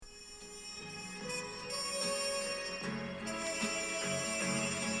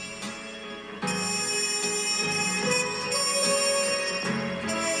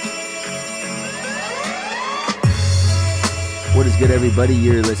good, everybody?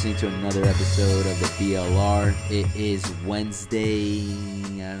 You're listening to another episode of the BLR. It is Wednesday.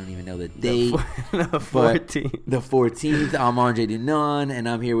 I don't even know the date. The 14th. The 14th. I'm Andre Dunan, and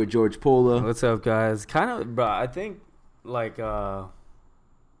I'm here with George Pola. What's up, guys? Bro, I think, one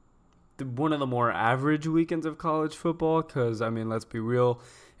of the more average weekends of college football, because, I mean, let's be real.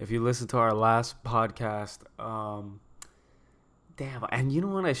 If you listen to our last podcast, damn, and you know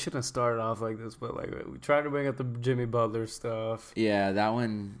what? I shouldn't have started off like this, but we tried to bring up the Jimmy Butler stuff. Yeah, that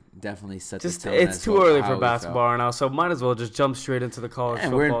one definitely sets the tone. It's too early for basketball right now, so might as well just jump straight into the college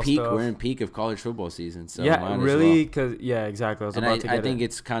football stuff. We're in peak of college football season, so yeah, really, because exactly. I think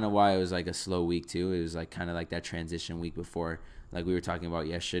it's kind of why it was like a slow week too. It was like kind of like that transition week before, like we were talking about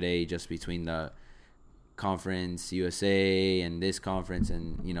yesterday, just between the conference USA and this conference,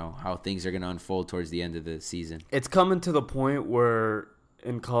 and you know how things are going to unfold towards the end of the season. It's coming to the point where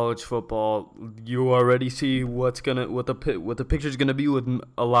in college football you already see what the picture's going to be with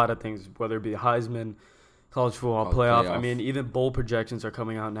a lot of things, whether it be Heisman, college football playoff. I mean, even bowl projections are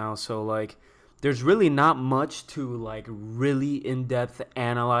coming out now, so there's really not much to really in-depth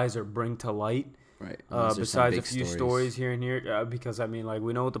analyze or bring to light. Right. Besides a few stories here and here, because I mean,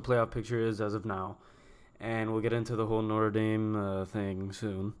 we know what the playoff picture is as of now. And we'll get into the whole Notre Dame thing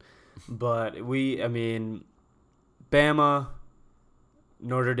soon. But Bama,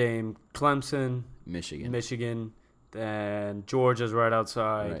 Notre Dame, Clemson, Michigan, then Georgia's right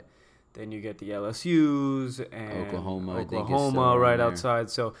outside. Right. Then you get the LSU's and Oklahoma right outside.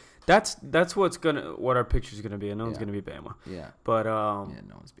 So that's what our picture's gonna be. And no one's gonna be Bama. Yeah. But no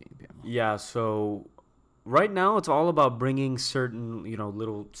one's being Bama. Yeah. So right now, it's all about bringing certain,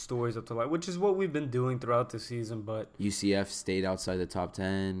 little stories up to light, which is what we've been doing throughout the season. But UCF stayed outside the top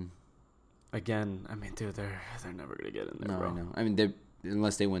 10. Again, I mean, dude, they're never gonna get in there, bro. I know. I mean,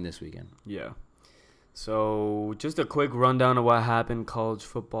 unless they win this weekend. Yeah. So just a quick rundown of what happened college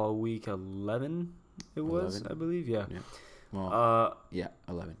football week 11. It was, I believe, yeah. Well,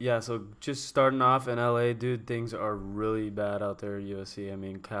 11. Yeah. So just starting off in LA, dude, things are really bad out there at USC. I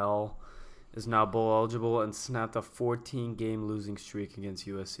mean, Cal is now bowl eligible and snapped a 14-game losing streak against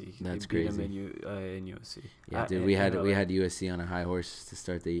USC. That's they beat crazy. Them in USC. Yeah, dude, we had USC on a high horse to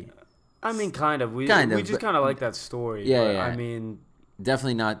start the. I mean, kind of. We just kind of like that story. Yeah, yeah. I mean,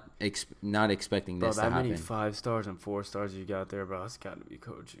 definitely not expecting this to happen. Bro, that many 5 stars and 4 stars you got there, bro. It's got to be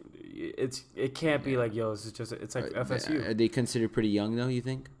coaching. It can't be like, yo, it's like FSU. Are they considered pretty young though? You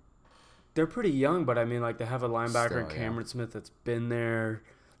think? They're pretty young, but I mean, they have a linebacker, Cameron Smith, that's been there.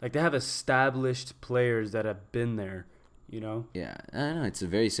 They have established players that have been there, Yeah, I don't know. It's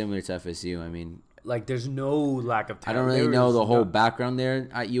very similar to FSU. I mean, there's no lack of talent. I don't really know the whole background there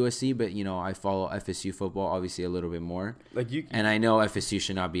at USC, but I follow FSU football obviously a little bit more. And I know FSU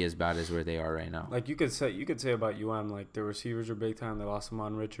should not be as bad as where they are right now. You could say about UM, their receivers are big time. They lost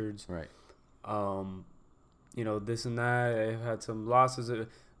Amon Richards, right? This and that. They've had some losses,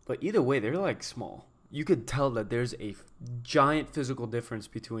 but either way, they're small. You could tell that there's a giant physical difference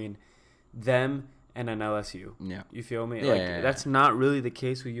between them and an LSU. Yeah. You feel me? Yeah, that's not really the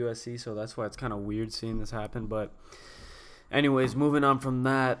case with USC, so that's why it's kind of weird seeing this happen. But anyways, moving on from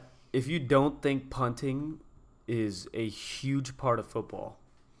that, if you don't think punting is a huge part of football,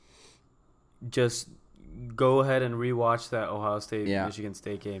 just go ahead and rewatch that Ohio State Michigan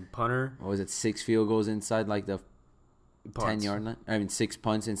State game. Punter. What was it? 6 field goals inside the 10-yard line? I mean, 6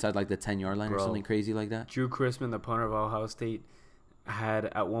 punts inside the 10-yard line, bro, or something crazy like that. Drew Chrisman, the punter of Ohio State, had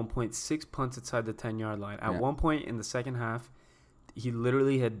at one point 6 punts inside the 10-yard line. At one point in the second half, he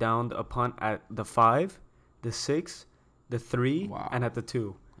literally had downed a punt at the 5, the 6, the 3, and at the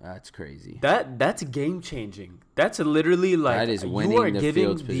 2. That's crazy. That's game changing. That's literally that is winning the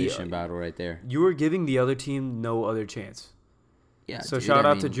field's position battle right there. You are giving the other team no other chance. Yeah, so shout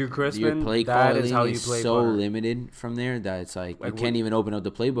out to Drew Chrisman. Your play that is how you play. So limited from there that it's you can't even open up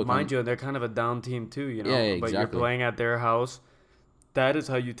the playbook. Mind you, they're kind of a down team too, Yeah, exactly. But you're playing at their house. That is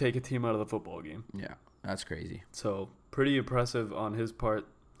how you take a team out of the football game. Yeah, that's crazy. So pretty impressive on his part.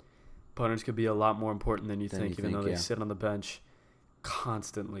 Punters could be a lot more important than you think, even though they sit on the bench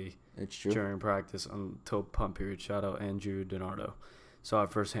constantly during practice until punt period. Shout out Andrew DiNardo. Saw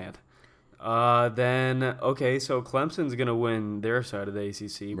it firsthand. So Clemson's going to win their side of the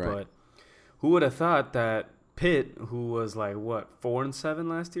ACC, right. But who would have thought that Pitt, who was 4-7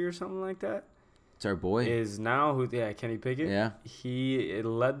 last year or something like that? It's our boy. Is now Kenny Pickett? Yeah. He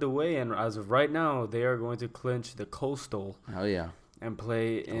led the way, and as of right now, they are going to clinch the Coastal. Oh, yeah. And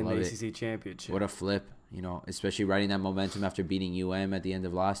play in the ACC Championship. What a flip, especially riding that momentum after beating UM at the end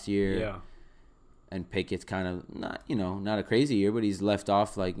of last year. Yeah. And Pickett's kind of not a crazy year, but he's left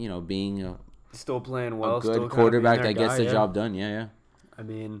off being still playing well. A good still quarterback that gets the job done. Yeah. I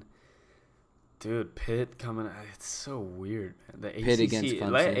mean, dude, Pitt coming. It's so weird, man. The Pitt ACC, against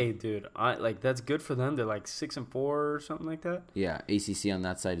Clemson. hey, dude, that's good for them. They're like 6-4 or something like that. Yeah, ACC on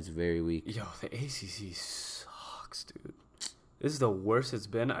that side is very weak. Yo, the ACC sucks, dude. This is the worst it's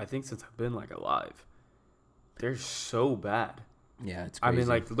been, I think, since I've been like alive. They're so bad. Yeah, it's crazy. I mean,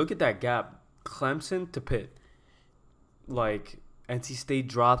 like, look at that gap. Clemson to Pitt. Like, NC State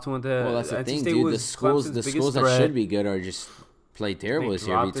dropped one. Well, that's the NC thing, State dude. was The schools that should be good are just play terrible this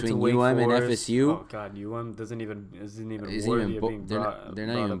year. Between UM and FSU. Oh God, UM isn't even worthy of being brought. They're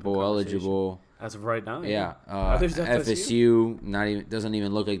not even bowl eligible as of right now. Yeah, FSU doesn't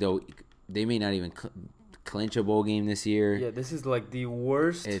even look like they may not even clinch a bowl game this year. Yeah, this is like the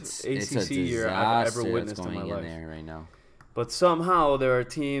worst ACC year I've ever witnessed in my life. There right now. But somehow there are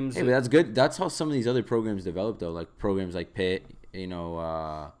teams. Hey, but that's good. That's how some of these other programs develop, though. Like programs like Pitt, and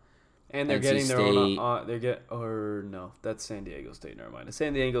they're NC getting State. their own. No, that's San Diego State. Never mind.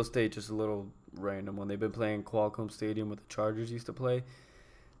 San Diego State just a little random when they've been playing Qualcomm Stadium where the Chargers used to play.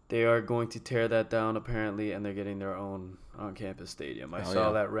 They are going to tear that down apparently, and they're getting their own on-campus stadium. I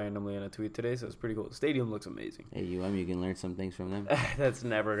saw that randomly in a tweet today, so it's pretty cool. The stadium looks amazing. Hey, you can learn some things from them. That's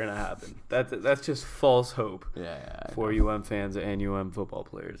never gonna happen. That's just false hope. For UM fans and UM football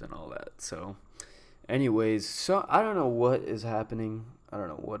players and all that. So, anyways, so I don't know what is happening.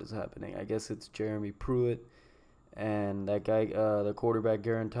 I guess it's Jeremy Pruitt and that guy, the quarterback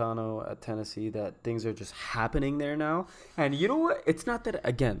Garantano at Tennessee, that things are just happening there now. And you know what? It's not that,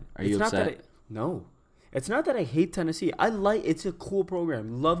 again. Are you upset? No. It's not that I hate Tennessee. It's a cool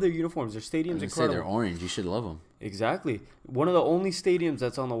program. Love their uniforms. Their stadium's incredible. They're orange. You should love them. Exactly. One of the only stadiums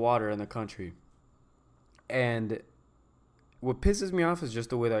that's on the water in the country. And what pisses me off is just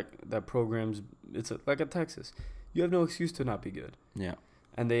the way that program's, like at Texas. You have no excuse to not be good. Yeah.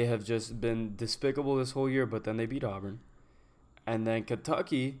 And they have just been despicable this whole year, but then they beat Auburn. And then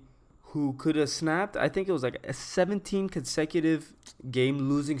Kentucky, who could have snapped, I think it was like a 17 consecutive game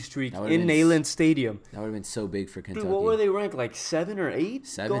losing streak in Neyland Stadium. That would have been so big for Kentucky. Dude, what were they ranked? Like 7 or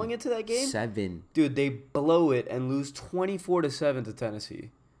 8 going into that game? 7. Dude, they blow it and lose 24-7 to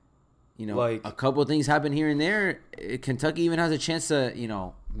Tennessee. A couple of things happen here and there. Kentucky even has a chance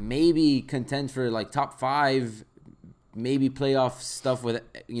to, maybe contend for like top 5, maybe playoff stuff with,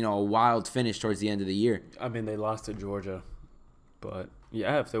 a wild finish towards the end of the year. I mean, they lost to Georgia. But,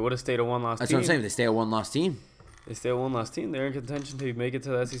 yeah, if they would have stayed a one-loss team. That's what I'm saying. If they stay a one-loss team. They're in contention to make it to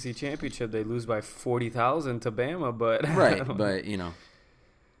the SEC championship. They lose by 40,000 to Bama, but... Right, but, yeah.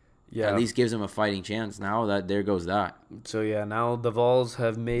 At least gives them a fighting chance. Now there goes that. So, yeah, now the Vols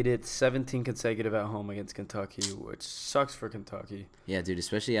have made it 17 consecutive at home against Kentucky, which sucks for Kentucky. Yeah, dude,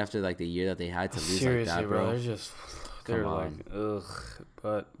 especially after, like, the year that they had to lose. Seriously, like that, bro. They're like, ugh.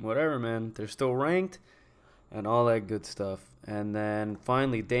 But whatever, man. They're still ranked and all that good stuff. And then,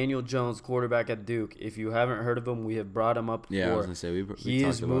 finally, Daniel Jones, quarterback at Duke. If you haven't heard of him, we have brought him up before. Yeah, I was going to say, he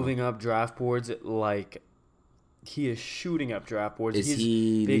is moving up draft boards like... He is shooting up draft boards. Is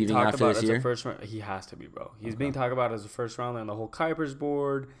he leaving after this year? He has to be, bro. He's being talked about as a first rounder on the whole Kuipers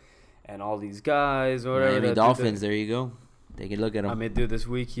board and all these guys. Miami Dolphins, there you go. They can look at him. I mean, dude, this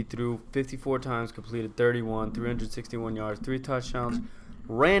week he threw 54 times, completed 31, 361 yards, 3 touchdowns,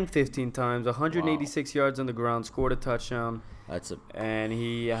 ran 15 times, 186 yards on the ground, scored a touchdown. And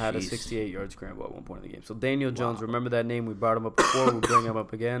he had a 68-yard scramble at one point in the game. So Daniel Jones, remember that name? We brought him up before. We'll bring him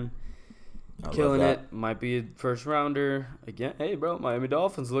up again. Killing it. Might be a first rounder again. Hey, bro, Miami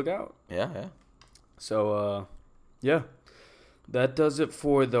Dolphins, look out. Yeah. So, yeah. That does it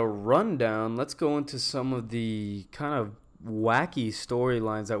for the rundown. Let's go into some of the kind of wacky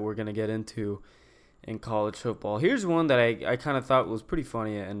storylines that we're going to get into in college football. Here's one that I kind of thought was pretty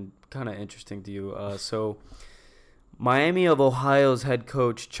funny and kind of interesting to you. So, Miami of Ohio's head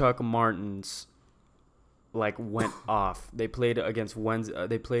coach Chuck Martins went off. They played against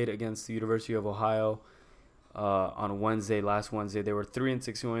the University of Ohio on last Wednesday. They were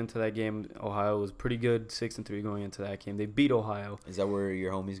 3-6 going into that game. Ohio was pretty good, 6-3 going into that game. They beat Ohio. Is that where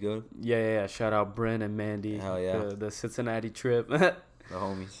your homies go? Yeah. Shout out Bryn and Mandy. Hell yeah. The Cincinnati trip. The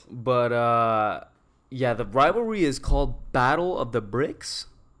homies. But the rivalry is called Battle of the Bricks,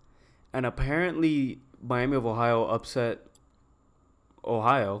 and apparently Miami of Ohio upset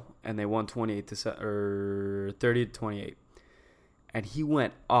Ohio, and they won 30-28. And he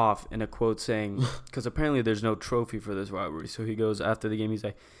went off in a quote saying, because apparently there's no trophy for this rivalry. So he goes after the game, he's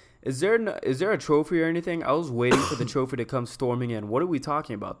like, is there a trophy or anything? I was waiting for the trophy to come storming in. What are we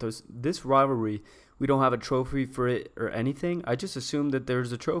talking about? This rivalry, we don't have a trophy for it or anything. I just assumed that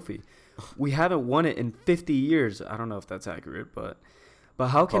there's a trophy. We haven't won it in 50 years. I don't know if that's accurate, but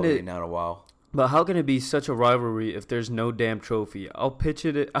how can Probably not a while. But how can it be such a rivalry if there's no damn trophy? I'll pitch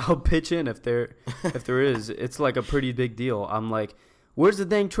in if there is. It's like a pretty big deal. I'm like, where's the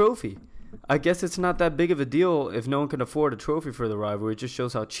dang trophy? I guess it's not that big of a deal if no one can afford a trophy for the rivalry. It just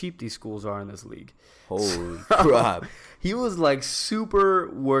shows how cheap these schools are in this league. Holy crap. He was like super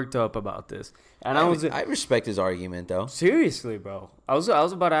worked up about this. And I respect his argument though. Seriously, bro. I was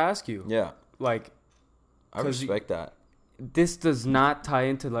about to ask you. Yeah. Like, I respect that. This does not tie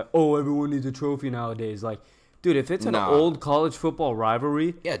into like, oh, everyone needs a trophy nowadays. Like, dude, if it's an old college football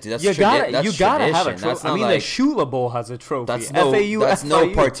rivalry, yeah, dude, that's you gotta have a trophy. I mean, like, the Shula Bowl has a trophy. That's no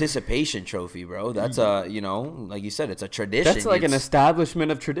participation trophy, bro. That's like you said, it's a tradition. That's like an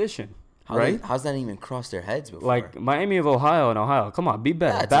establishment of tradition. Right? How's that even crossed their heads before? Like Miami of Ohio and Ohio. Come on, be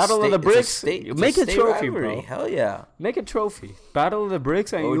better. Yeah, Battle of the Bricks. Make a trophy, rivalry. Bro. Hell yeah. Make a trophy. Battle of the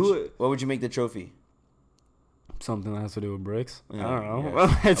Bricks. What would you make the trophy? Something that has to do with bricks. Yeah, I don't know.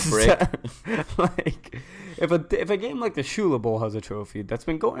 Yeah. It's a brick. Like if a game like the Shula Bowl has a trophy that's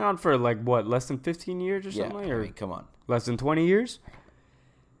been going on for like what, less than 15 years or something? Yeah, I mean, come on. Less than 20 years?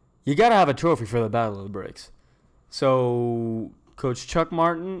 You got to have a trophy for the Battle of the Bricks. So, Coach Chuck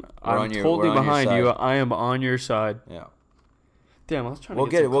Martin, I'm totally behind you. I am on your side. Yeah. Damn, I was trying to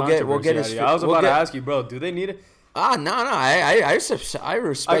get some controversy. I was about to ask you, bro, do they need it? No. I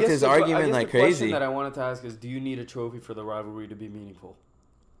respect his argument like crazy. The question that I wanted to ask is, do you need a trophy for the rivalry to be meaningful?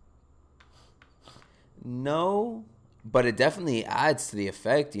 No, but it definitely adds to the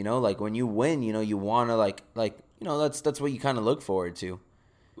effect. Like when you win, you want to that's what you kind of look forward to.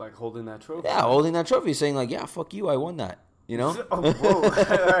 Like holding that trophy. Yeah, holding that trophy, saying like, yeah, fuck you, I won that. Oh, whoa.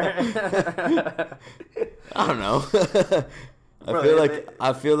 I don't know.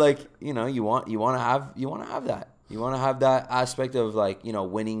 I feel like you want to have that. You want to have that aspect of like,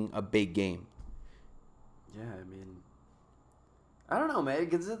 winning a big game. Yeah, I mean, I don't know, man,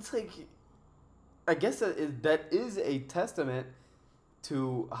 because it's like, I guess that is a testament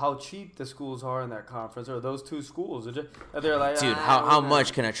to how cheap the schools are in that conference, or those two schools. They're like, dude, how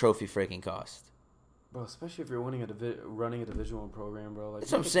much can a trophy freaking cost? Bro, especially if you're running a Division I program, bro. Like,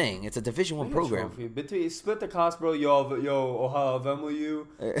 that's what I'm saying. It's a Division I program. Split the cost, bro. Yo, Ohio, Venmo you.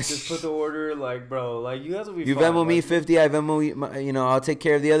 Just put the order, like, bro. Like, you guys will be. You Venmo me 50, I Venmo you. I'll take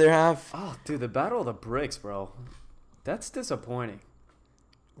care of the other half. Oh, dude, the Battle of the Bricks, bro. That's disappointing.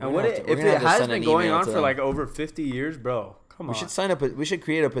 And if it has been going on for like over 50 years, bro? Come on. We should sign up. We should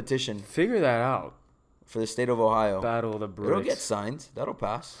create a petition. Figure that out. For the state of Ohio. Battle of the Bricks. It'll get signed. That'll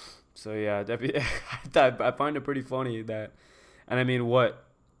pass. So, yeah, I find it pretty funny that, and I mean,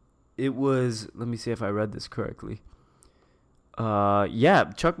 it was, let me see if I read this correctly.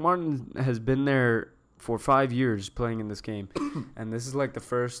 Yeah, Chuck Martin has been there for 5 years playing in this game, and this is like the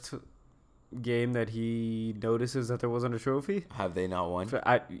first game that he notices that there wasn't a trophy. Have they not won?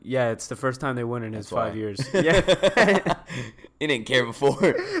 Yeah, it's the first time they won in his 5 years. Yeah. He didn't care before.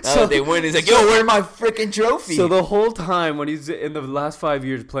 Now that they win, he's like, yo, where's my freaking trophy? So the whole time when he's in the last 5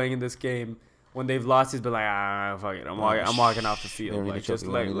 years playing in this game, when they've lost, he's been like, fuck it, I'm walking off the field. Like, just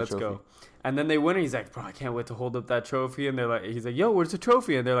let's go. And then they win, and he's like, bro, I can't wait to hold up that trophy. And he's like, yo, where's the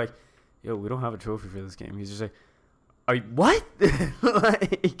trophy? And they're like, yo, we don't have a trophy for this game. He's just like, what?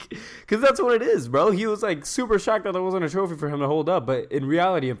 Like, because that's what it is, bro. He was like super shocked that there wasn't a trophy for him to hold up, but in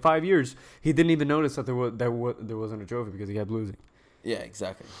reality, in 5 years, he didn't even notice that there wasn't a trophy because he kept losing. Yeah,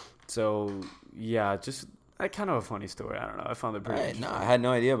 exactly. So yeah, just kind of a funny story. I don't know. I found it pretty. No, I had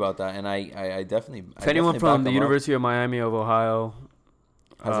no idea about that, and I definitely. If anyone from the University of Miami of Ohio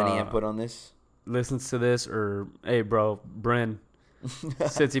has any input on this, listens to this, or hey, bro, Bryn,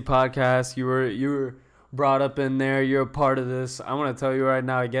 City Podcast, you were brought up in there. You're a part of this. I want to tell you right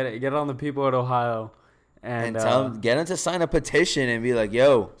now. Get on the people at Ohio, and tell them, get them to sign a petition and be like,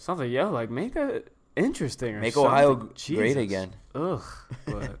 yo, something, like make that interesting. Or make something. Ohio Jesus. great again. Ugh.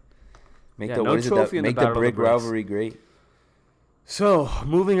 But make the brick rivalry great. So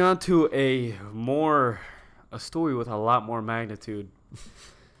moving on to a story with a lot more magnitude.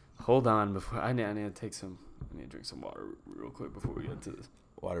 Hold on, before I need to drink some water real quick before we get to this.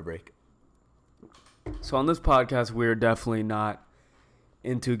 Water break. So on this podcast, we're definitely not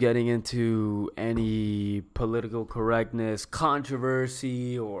into getting into any political correctness,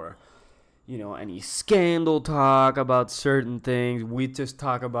 controversy, or any scandal talk about certain things. We just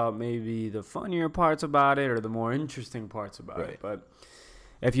talk about maybe the funnier parts about it or the more interesting parts about it. But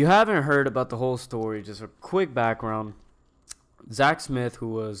if you haven't heard about the whole story, just a quick background. Zach Smith, who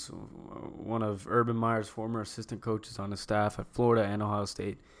was one of Urban Meyer's former assistant coaches on his staff at Florida and Ohio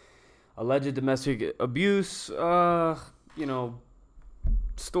State, alleged domestic abuse,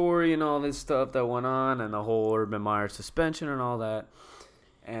 story and all this stuff that went on, and the whole Urban Meyer suspension and all that.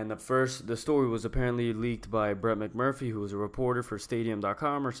 And the story was apparently leaked by Brett McMurphy, who was a reporter for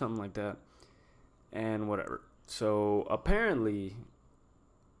Stadium.com or something like that. And whatever. So apparently,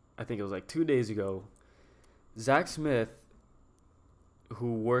 I think it was like 2 days ago, Zach Smith,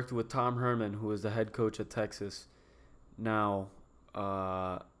 who worked with Tom Herman, who was the head coach at Texas, now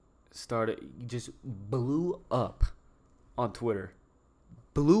just blew up on Twitter.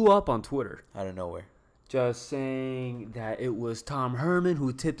 Out of nowhere. Just saying that it was Tom Herman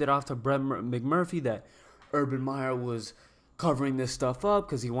who tipped it off to Brett McMurphy that Urban Meyer was covering this stuff up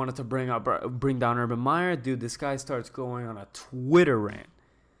because he wanted to bring down Urban Meyer. Dude, this guy starts going on a Twitter rant.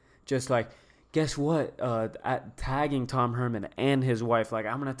 Just like, guess what? Tagging Tom Herman and his wife. Like,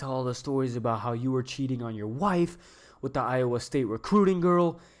 I'm going to tell all the stories about how you were cheating on your wife with the Iowa State recruiting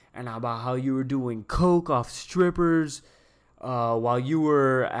girl and about how you were doing coke off strippers while you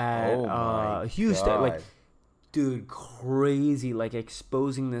were at Houston. God. Like, dude, crazy. Like,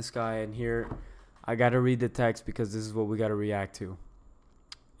 exposing this guy. And here, I got to read the text because this is what we got to react to.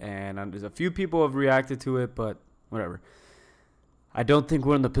 And there's a few people have reacted to it, but whatever. I don't think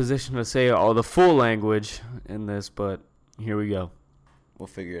we're in the position to say all the full language in this, but here we go. We'll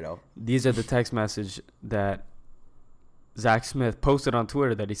figure it out. These are the text message that Zach Smith posted on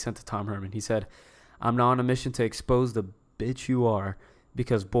Twitter that he sent to Tom Herman. He said, "I'm now on a mission to expose the bitch you are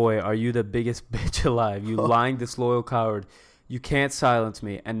because, boy, are you the biggest bitch alive. You lying, disloyal coward. You can't silence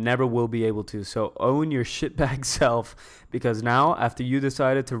me and never will be able to. So own your shitbag self because now, after you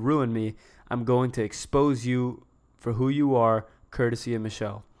decided to ruin me, I'm going to expose you for who you are, courtesy of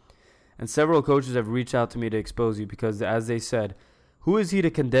Michelle. And several coaches have reached out to me to expose you because, as they said, who is he to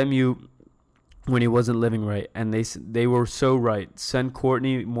condemn you when he wasn't living right? And they were so right. Send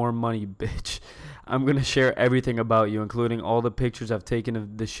Courtney more money, bitch. I'm going to share everything about you, including all the pictures I've taken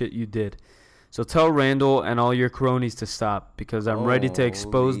of the shit you did. So tell Randall and all your cronies to stop because I'm ready to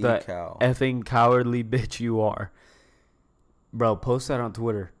expose that effing cowardly bitch you are." Bro, post that on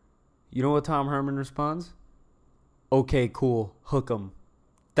Twitter. You know what Tom Herman responds? "Okay, cool. Hook 'em."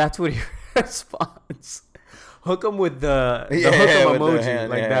 That's what he responds. Hook 'em with the hook 'em emoji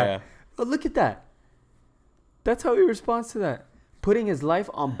like that. Yeah. Oh, look at that. That's how he responds to that. Putting his life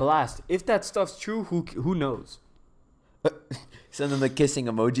on blast. If that stuff's true, who knows? Send them the kissing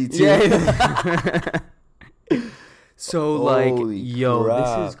emoji too. Yeah. So like, Holy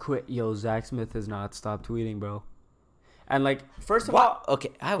crap. This is quick. Zach Smith has not stopped tweeting, bro. And like, first of all,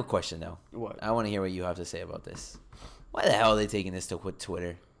 okay, I have a question though. What? I want to hear what you have to say about this. Why the hell are they taking this to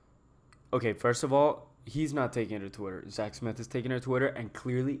Twitter? Okay, first of all, he's not taking it to Twitter. Zach Smith is taking it to Twitter, and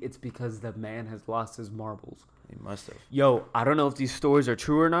clearly it's because the man has lost his marbles. He must have. I don't know if these stories are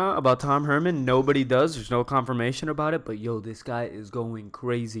true or not about Tom Herman. Nobody does. There's no confirmation about it. But, this guy is going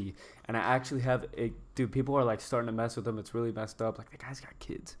crazy. And I actually have dude, people are, like, starting to mess with him. It's really messed up. Like, the guy's got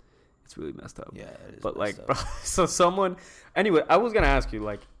kids. It's really messed up. Yeah, it is. But, like, bro, so someone... Anyway, I was going to ask you,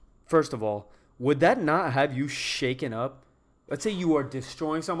 like, first of all, would that not have you shaken up? Let's say you are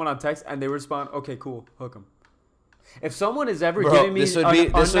destroying someone on text and they respond, "Okay, cool, hook him." If someone is ever giving me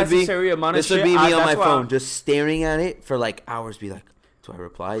unnecessary amount of shit, this would be me on my phone just staring at it for like hours. Be like, do I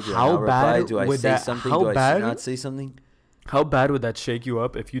reply? Do I not reply? Do I say something? Do I not say something? How bad would that shake you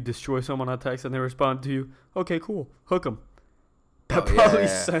up if you destroy someone on text and they respond to you, "Okay, cool, hook him"? That probably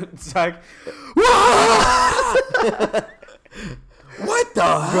sent Zach. What the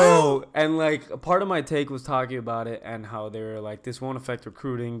hell? Bro, and like part of my take was talking about it and how they're like, this won't affect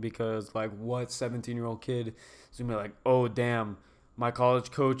recruiting because like what 17-year-old kid is gonna be like, "Oh damn, my college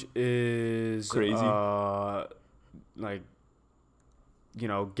coach is crazy, like,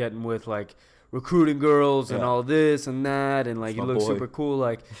 getting with like recruiting girls and all this and that, and like you look super cool."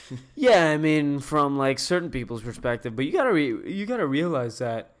 Like, yeah, I mean, from like certain people's perspective, but you gotta realize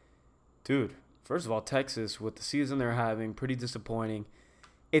that, dude. First of all, Texas, with the season they're having, pretty disappointing.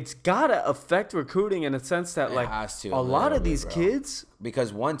 It's got to affect recruiting in a sense that, like, a lot of these kids...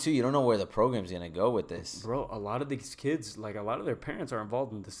 Because, you don't know where the program's going to go with this. Bro, a lot of these kids, like, a lot of their parents are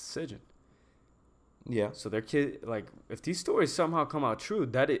involved in this decision. Yeah. So their kid, like, if these stories somehow come out true,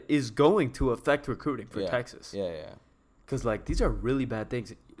 that it is going to affect recruiting for Texas. Yeah, yeah. Because, like, these are really bad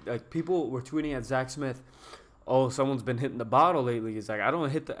things. Like, people were tweeting at Zach Smith... "Oh, someone's been hitting the bottle lately." He's like, "I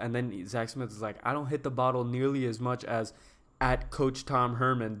don't hit the..." And then Zach Smith is like, "I don't hit the bottle nearly as much as at Coach Tom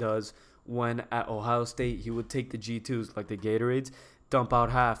Herman does when at Ohio State he would take the G2s, like the Gatorades, dump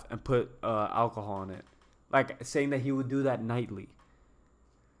out half and put alcohol in it." Like, saying that he would do that nightly.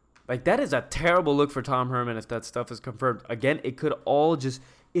 Like, that is a terrible look for Tom Herman if that stuff is confirmed. Again, it could all just...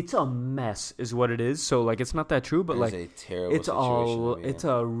 It's a mess is what it is. So, like, it's not that true, but, like... It's a terrible situation. It's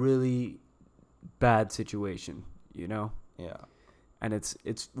a really... bad situation, Yeah. and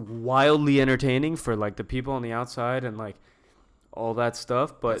it's wildly entertaining for like the people on the outside and like all that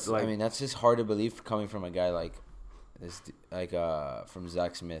stuff. But I mean, that's just hard to believe coming from a guy like this, like from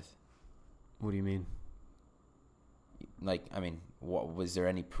Zach Smith. What do you mean? Like, I mean, was there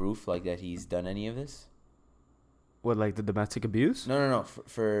any proof like that he's done any of this? What, like the domestic abuse? No.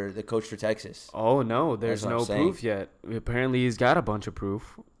 For the coach for Texas. Oh no, there's no proof yet. Apparently, he's got a bunch of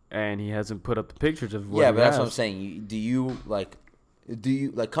proof, and he hasn't put up the pictures of what. Yeah, but that's what I'm saying. Do you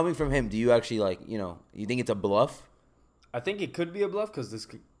coming from him? Do you actually you think it's a bluff? I think it could be a bluff because this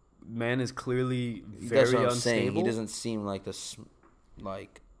man is clearly very that's what I'm unstable. saying. He doesn't seem like the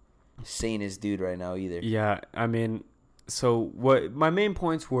sanest dude right now either. Yeah, I mean, so what? My main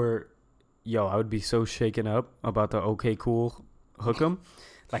points were, I would be so shaken up about the okay cool hook 'em.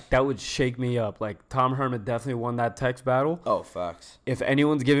 Like, that would shake me up. Like, Tom Herman definitely won that text battle. Oh, facts. If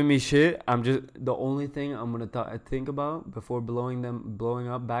anyone's giving me shit, the only thing I'm gonna think about before blowing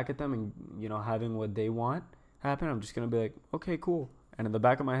up back at them and having what they want happen, I'm just gonna be like, okay, cool. And in the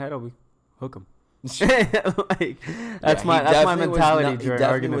back of my head, I'll be hook 'em. Like, that's my mentality during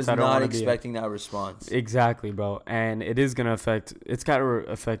arguments. I don't want to be expecting that response. Exactly, bro. And it is gonna affect. It's got to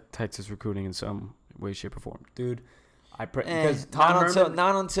affect Texas recruiting in some way, shape, or form, dude. Because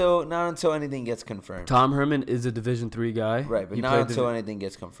not until anything gets confirmed. Tom Herman is a Division III guy, right? But not until anything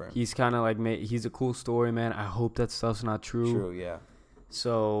gets confirmed. He's kind of like, he's a cool story, man. I hope that stuff's not true. True, yeah.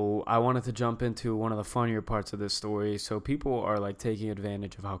 So I wanted to jump into one of the funnier parts of this story. So people are like taking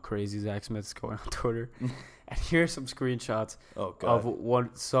advantage of how crazy Zach Smith's going on Twitter. And here's some screenshots of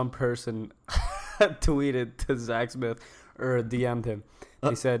some person tweeted to Zach Smith or DM'd him.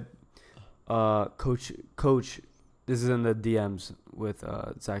 They said, Coach, this is in the DMs with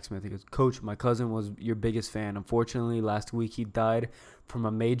Zach Smith. He goes, Coach, my cousin was your biggest fan. Unfortunately, last week he died from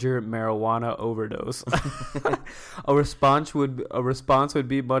a major marijuana overdose. A response would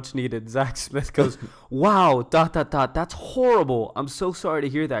be much needed. Zach Smith goes, wow, ... That's horrible. I'm so sorry to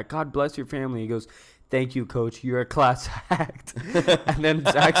hear that. God bless your family. He goes, thank you, Coach. You're a class act. And then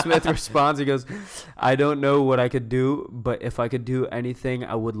Zach Smith responds. He goes, I don't know what I could do, but if I could do anything,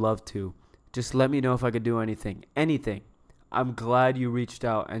 I would love to. Just let me know if I could do anything. Anything. I'm glad you reached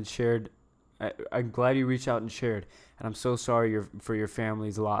out and shared. And I'm so sorry for your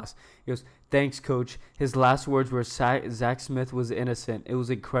family's loss. He goes, thanks, Coach. His last words were, Zach Smith was innocent. It was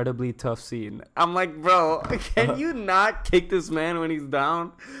an incredibly tough scene. I'm like, bro, can you not kick this man when he's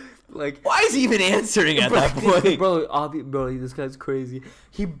down? Like, why is he even answering at that point? Bro, this guy's crazy.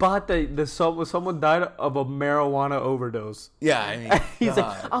 He bought someone died of a marijuana overdose. Yeah, I mean, he's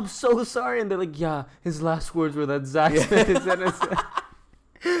like, I'm so sorry, and they're like, yeah, his last words were that Zach Smith is innocent.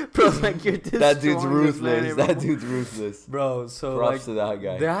 Bro, like, you're that dude's ruthless. That dude's ruthless, bro. So props to that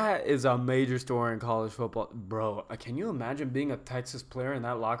guy. That is a major story in college football, bro. Can you imagine being a Texas player in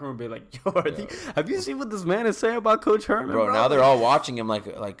that locker room and be like, have you seen what this man is saying about Coach Herman, bro? Now they're all watching him like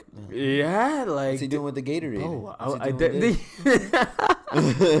yeah, like, what's he doing with the Gatorade?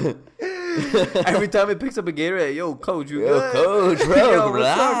 Every time he picks up a Gatorade, yo, Coach, you good? Coach, bro,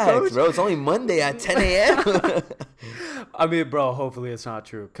 relax, Coach? Bro. It's only Monday at 10 a.m. I mean, bro, hopefully it's not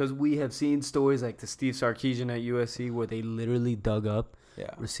true. Because we have seen stories like the Steve Sarkisian at USC where they literally dug up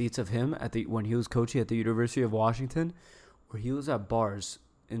receipts of him when he was coaching at the University of Washington, where he was at bars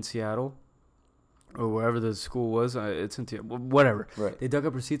in Seattle or wherever the school was. It's in Seattle, whatever. Right. They dug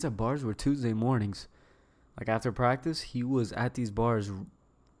up receipts at bars where Tuesday mornings, like after practice, he was at these bars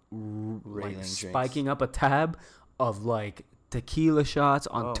like spiking up a tab of like tequila shots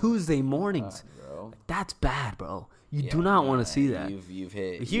on Tuesday mornings. God, that's bad, bro. You do not want to see that.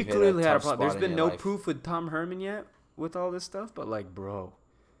 He clearly had a problem. There's been no proof with Tom Herman yet with all this stuff, but like, bro,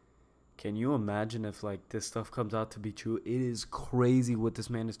 can you imagine if like this stuff comes out to be true? It is crazy what this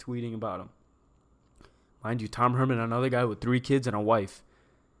man is tweeting about him. Mind you, Tom Herman, another guy with 3 kids and a wife.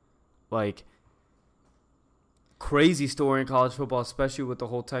 Like, crazy story in college football, especially with the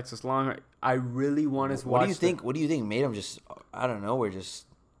whole Texas long. I really want to watch. What do you think made him just out of nowhere just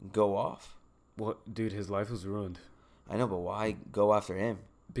go off? What, dude? His life was ruined. I know, but why go after him?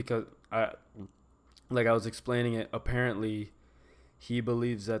 Because I was explaining it. Apparently, he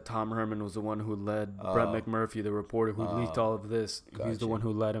believes that Tom Herman was the one who led Brett McMurphy, the reporter who leaked all of this. He's the one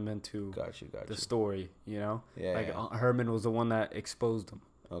who led him into the story. You know, Herman was the one that exposed him.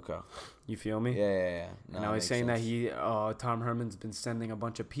 Okay. You feel me? Yeah. No, now he's saying sense. That Tom Herman's been sending a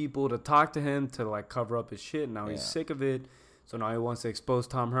bunch of people to talk to him to like cover up his shit. Now he's sick of it. So now he wants to expose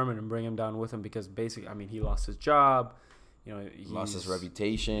Tom Herman and bring him down with him because basically, I mean, he lost his job. You know, he lost his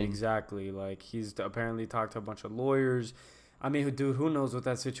reputation. Exactly. Like, he's apparently talked to a bunch of lawyers. I mean, dude, who knows what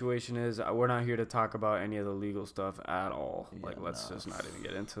that situation is? We're not here to talk about any of the legal stuff at all. Yeah, Let's just not even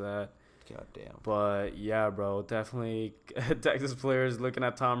get into that. God damn. But, yeah, bro, definitely Texas players looking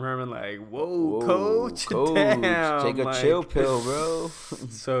at Tom Herman like, whoa coach, damn. Take a chill pill, bro.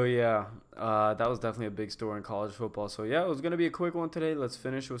 So, yeah, that was definitely a big story in college football. So, yeah, it was going to be a quick one today. Let's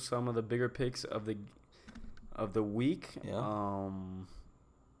finish with some of the bigger picks of the week. Yeah.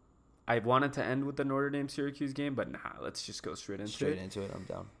 I wanted to end with the Notre Dame-Syracuse game, but let's just go straight into it. I'm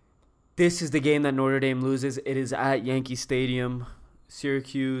down. This is the game that Notre Dame loses. It is at Yankee Stadium.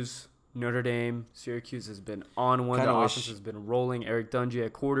 Syracuse, Notre Dame. Syracuse has been on one. The offense has been rolling. Eric Dungy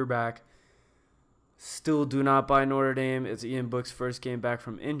at quarterback. Still do not buy Notre Dame. It's Ian Book's first game back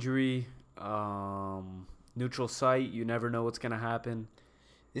from injury. Neutral site. You never know what's going to happen.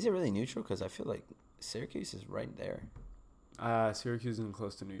 Is it really neutral? Because I feel like Syracuse is right there. Syracuse isn't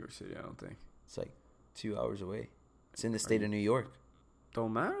close to New York City, I don't think. It's like 2 hours away. It's in the state of New York.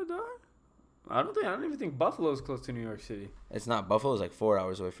 Don't matter, dog. I don't even think Buffalo is close to New York City. It's not. Buffalo's like 4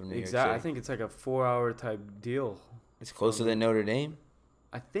 hours away from New York City. I think it's like a 4-hour type deal. It's closer than Notre Dame?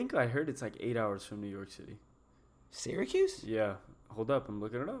 I think I heard it's like 8 hours from New York City. Syracuse? Yeah. Hold up. I'm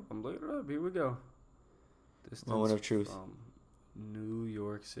looking it up. Here we go. Moment of truth. New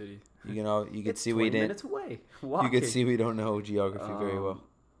York City. You could see we didn't. Minutes away. You could see we don't know geography very well.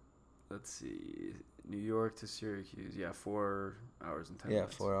 Let's see, New York to Syracuse. Yeah, 4 hours and 10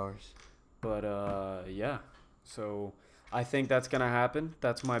 minutes. Yeah, 4 hours. But yeah. So I think that's gonna happen.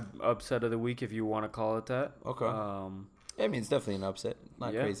 That's my upset of the week, if you want to call it that. Okay. I mean, it's definitely an upset.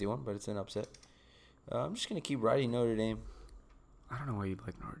 Not a crazy one, but it's an upset. I'm just gonna keep riding Notre Dame. I don't know why you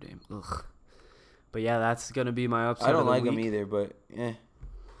like Notre Dame. Ugh. But yeah, that's gonna be my upset. I don't like them either, but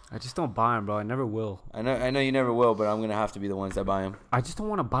I just don't buy them, bro. I never will. I know you never will, but I'm gonna have to be the ones that buy them. I just don't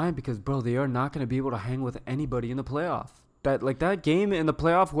want to buy them because, bro, they are not gonna be able to hang with anybody in the playoff. That game in the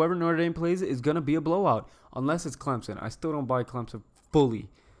playoff, whoever Notre Dame plays is gonna be a blowout, unless it's Clemson. I still don't buy Clemson fully.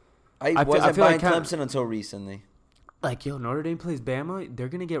 I wasn't buying Clemson until recently. Like, yo, Notre Dame plays Bama, they're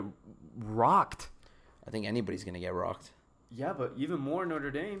gonna get rocked. I think anybody's gonna get rocked. Yeah, but even more Notre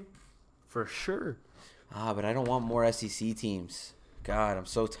Dame. For sure. But I don't want more SEC teams. God, I'm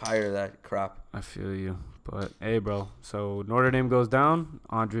so tired of that crap. I feel you. But, hey, bro. So, Notre Dame goes down.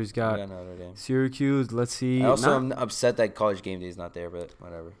 Andre's got Notre Dame. Syracuse. Let's see. I also am upset that College Game Day is not there, but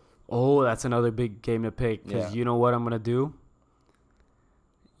whatever. Oh, that's another big game to pick. Because you know what I'm going to do?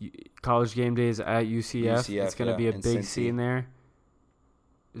 College Game Day is at UCF. It's going to be a big Cincy. scene there.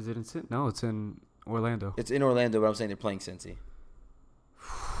 Is it in Cincy? No, it's in Orlando. It's in Orlando, but I'm saying they're playing Cincy.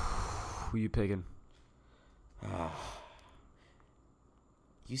 Who you picking?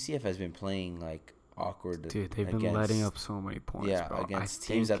 UCF has been playing like awkward. Dude, they've been letting up so many points. Yeah, bro. against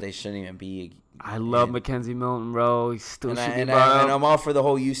teams that they shouldn't even be. I love Mackenzie Milton, bro. He's still shooting. And I'm all for the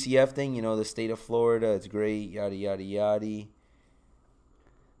whole UCF thing. You know, the state of Florida. It's great. Yada yada yada.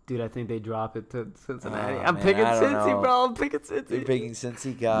 Dude, I think they drop it to Cincinnati. I'm picking Cincy, bro. I'm picking Cincy. You're picking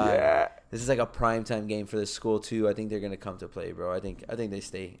Cincy, God. Yeah. This is like a primetime game for the school too. I think they're gonna come to play, bro. I think they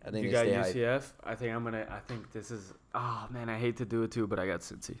stay. I think you they got stay UCF. Hype. I think this is. Oh man, I hate to do it too, but I got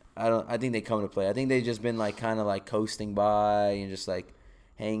Cincy. I think they come to play. I think they've just been like kind of like coasting by and just like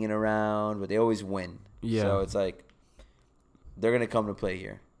hanging around, but they always win. Yeah. So it's like they're gonna come to play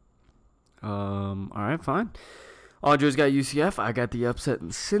here. All right, fine. Andre's got UCF. I got the upset in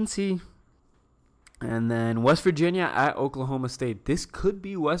Cincy. And then West Virginia at Oklahoma State. This could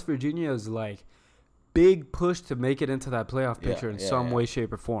be West Virginia's like big push to make it into that playoff picture in some way,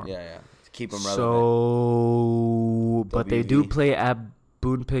 shape, or form. Yeah. To keep them relevant. So, but they do play at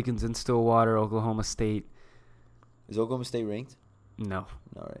Boone Pickens in Stillwater, Oklahoma State. Is Oklahoma State ranked? No.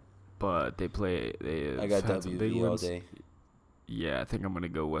 All right. But they play. I got WV all day. Yeah, I think I'm gonna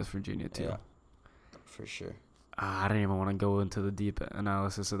go West Virginia too. Yeah, for sure. I don't even want to go into the deep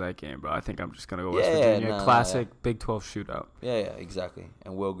analysis of that game, bro. I think I'm just going to go West Virginia. Classic Big 12 shootout. Yeah, exactly.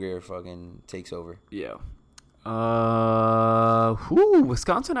 And Will Greer fucking takes over. Yeah.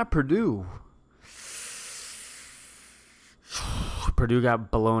 Wisconsin at Purdue. Purdue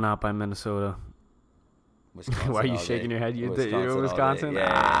got blown out by Minnesota. Why are you shaking your head? You're Wisconsin? Yeah.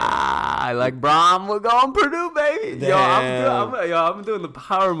 I like Brom. We're going Purdue, baby. Damn. I'm doing the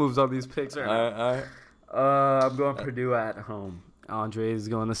power moves on these picks right now. All right. I'm going Purdue at home. Andre is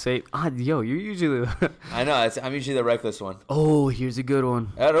going to say, you're usually. I know. I'm usually the reckless one. Oh, here's a good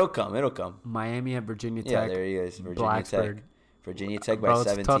one. It'll come. Miami at Virginia Tech. Yeah, there he is. Virginia Tech. Virginia Tech by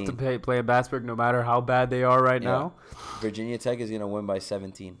 17. It's tough to play at Battsburg no matter how bad they are right now. Virginia Tech is going to win by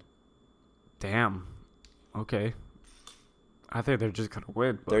 17. Damn. Okay. I think they're just going to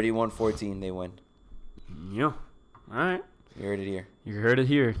win. 31-14, they win. Yeah. All right. You heard it here. You heard it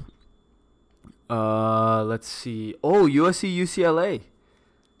here. Let's see. Oh, USC UCLA.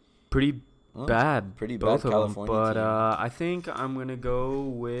 Pretty bad. Pretty bad California but team. I think I'm going to go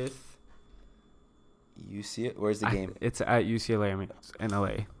with UCLA. Where's the game? It's at UCLA. I mean, it's in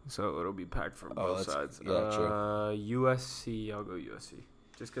LA. So it'll be packed from both sides. Yeah, true. USC. I'll go USC.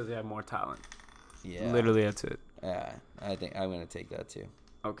 Just because they have more talent. Yeah. Literally, that's it. Yeah, I think I'm going to take that too.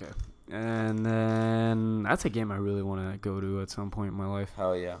 Okay. And then that's a game I really want to go to at some point in my life.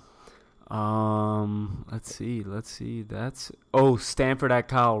 Hell yeah. Let's see. That's Stanford at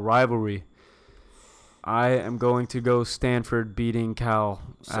Cal rivalry. I am going to go Stanford beating Cal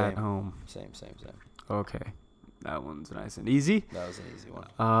at home. Same. Okay. That one's nice and easy. That was an easy one.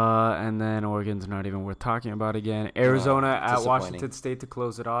 And then Oregon's not even worth talking about again. Arizona at Washington State to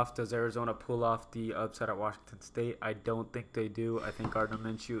close it off. Does Arizona pull off the upset at Washington State? I don't think they do. I think Gardner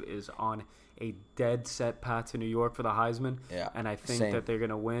Minshew is on a dead set path to New York for the Heisman. Yeah. And I think that they're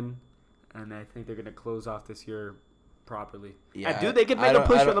going to win. And I think they're going to close off this year properly. Yeah, and dude, they could make a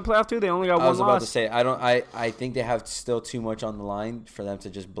push for the playoff too. They only got one loss. I was about to say, I think they have still too much on the line for them to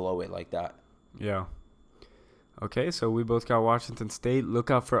just blow it like that. Yeah. Okay, so we both got Washington State. Look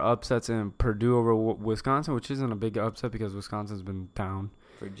out for upsets in Purdue over Wisconsin, which isn't a big upset because Wisconsin's been down.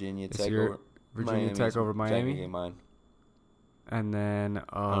 Virginia this Tech year. Over Miami. And then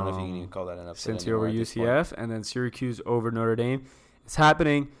I don't know if you can even call that an upset. Cincy over UCF, and then Syracuse over Notre Dame. It's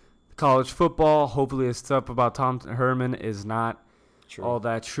happening. College football. Hopefully, this stuff about Tom Herman is not all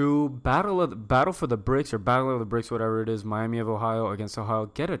that true. Battle for the bricks, or Battle of the Bricks, whatever it is. Miami of Ohio against Ohio.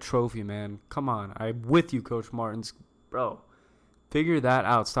 Get a trophy, man. Come on, I'm with you, Coach Martins, bro. Figure that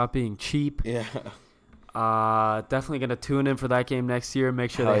out. Stop being cheap. Yeah. Definitely gonna tune in for that game next year.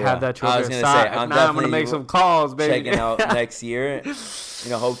 Make sure they have that trophy. I was gonna say, I'm gonna make some calls, baby. Checking out next year.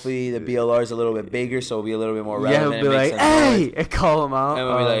 Hopefully the BLR is a little bit bigger, so it'll be a little bit more relevant. Yeah, he'll be like, hey, and call him out. And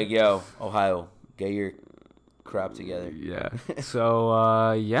we'll be like, yo, Ohio, get your crap together. Yeah.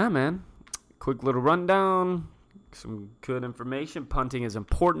 So, yeah, man. Quick little rundown. Some good information. Punting is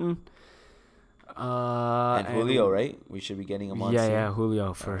important. And Julio, right? We should be getting him on soon. Yeah,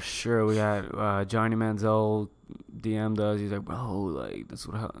 Julio, for sure. We got Johnny Manziel DM'd us. He's like, bro, like, this is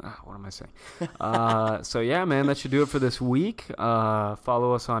what am I saying? So, yeah, man, that should do it for this week.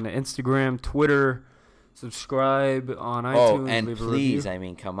 Follow us on Instagram, Twitter. Subscribe on iTunes. Oh, and please,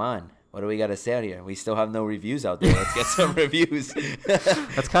 come on. What do we got to say out here? We still have no reviews out there. Let's get some reviews.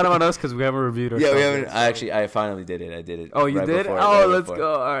 That's kind of on us because we haven't reviewed ourselves. Yeah, we haven't. I finally did it. I did it. Oh, you did? Let's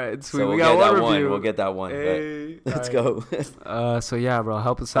go. All right, sweet. So we got one review. We'll get that one. Hey, let's go. So, yeah, bro,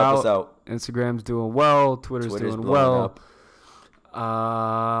 help us out. Instagram's doing well. Twitter's doing well.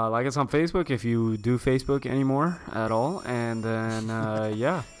 Like us on Facebook if you do Facebook anymore at all. And then,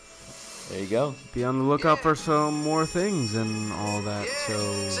 yeah. There you go. Be on the lookout for some more things and all that. So,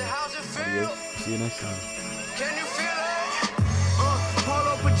 see you next time. Can you feel it?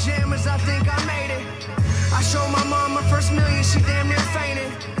 Polo pajamas, I think I made it. I showed my mom my first million, she damn near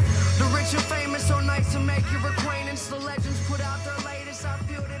fainted. The rich and famous, so nice to make your acquaintance. The legends put out their